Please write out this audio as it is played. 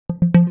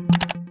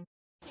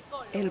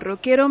El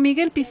rockero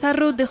Miguel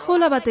Pizarro dejó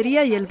la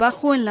batería y el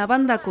bajo en la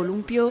banda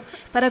Kolumpio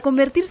para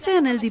convertirse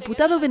en el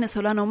diputado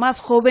venezolano más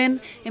joven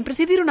en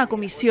presidir una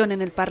comisión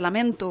en el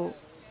Parlamento.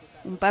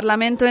 Un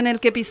Parlamento en el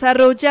que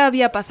Pizarro ya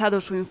había pasado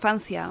su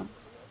infancia.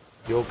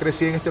 Yo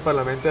crecí en este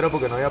Parlamento era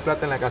porque no había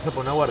plata en la casa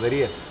para una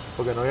guardería,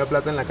 porque no había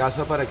plata en la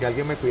casa para que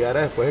alguien me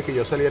cuidara después de que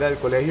yo saliera del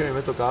colegio. A mí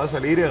me tocaba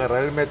salir y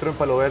agarrar el metro en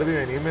Palo Verde y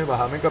venirme,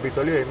 bajarme en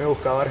Capitolio y ahí me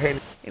buscaba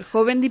Argenio. El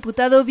joven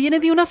diputado viene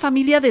de una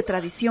familia de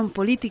tradición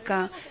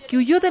política que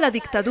huyó de la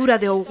dictadura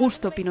de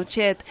Augusto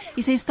Pinochet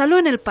y se instaló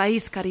en el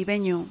país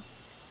caribeño.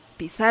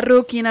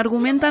 Pizarro, quien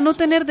argumenta no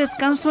tener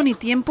descanso ni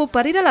tiempo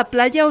para ir a la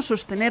playa o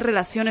sostener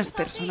relaciones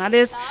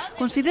personales,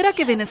 considera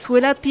que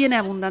Venezuela tiene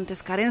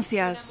abundantes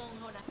carencias.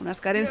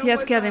 Unas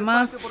carencias que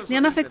además le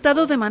han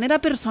afectado de manera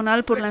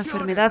personal por la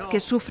enfermedad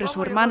que sufre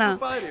su hermana,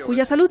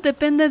 cuya salud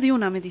depende de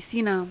una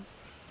medicina.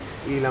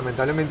 Y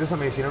lamentablemente esa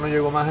medicina no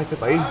llegó más a este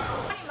país.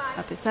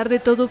 A pesar de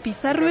todo,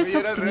 Pizarro es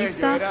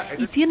optimista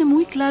y tiene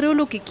muy claro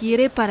lo que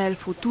quiere para el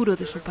futuro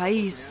de su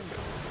país.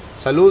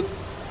 Salud,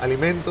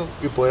 alimento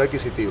y poder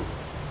adquisitivo.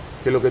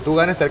 Que lo que tú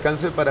ganes te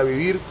alcance para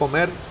vivir,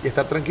 comer y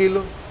estar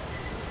tranquilo.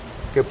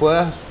 Que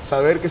puedas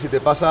saber que si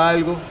te pasa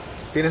algo,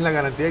 tienes la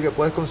garantía de que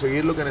puedes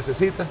conseguir lo que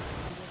necesitas.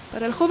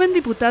 Para el joven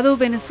diputado,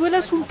 Venezuela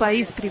es un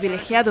país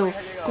privilegiado,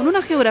 con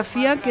una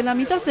geografía que la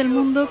mitad del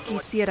mundo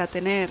quisiera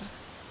tener.